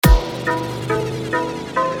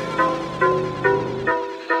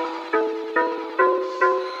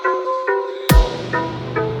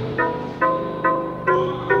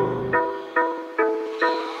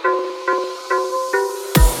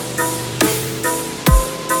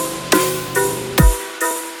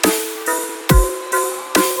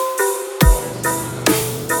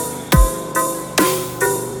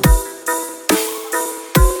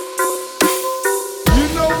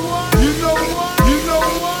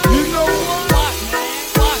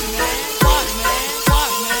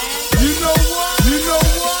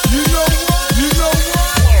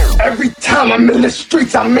time I'm in the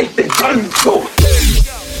streets, I make the gun go.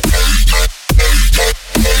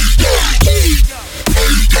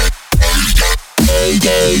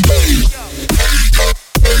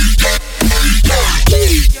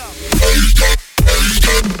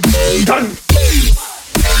 Gun.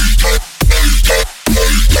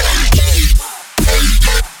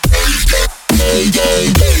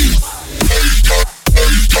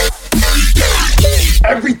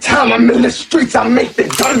 Every time I'm in the streets, I make the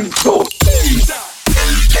gun go.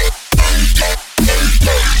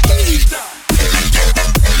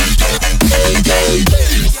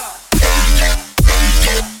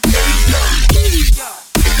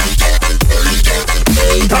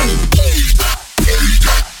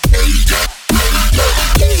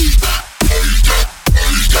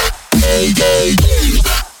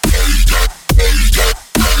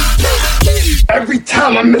 Every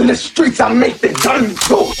time I'm in the streets, I make the gun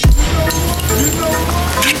go.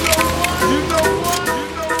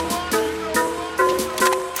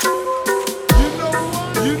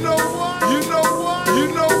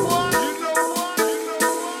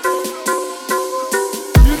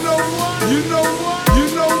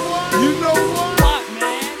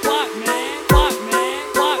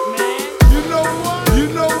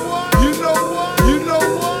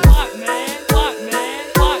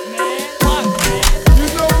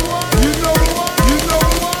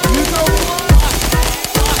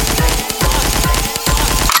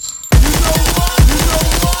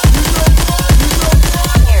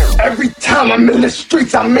 Every time I'm in the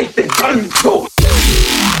streets, I make the gun go.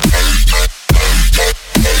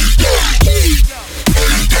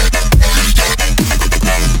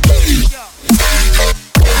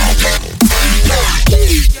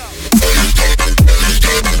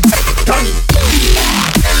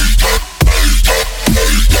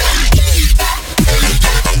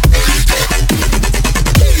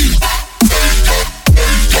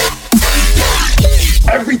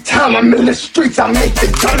 Every time I'm in the streets, I make the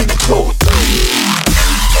gun go.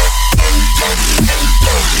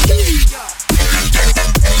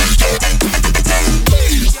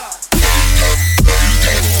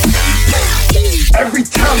 Every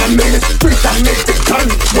time I'm in the streets, I make the gun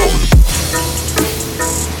go.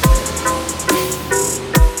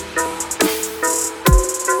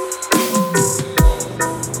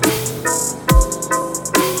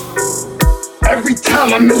 Every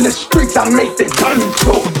time I'm in the streets, I make the gun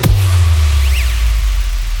go.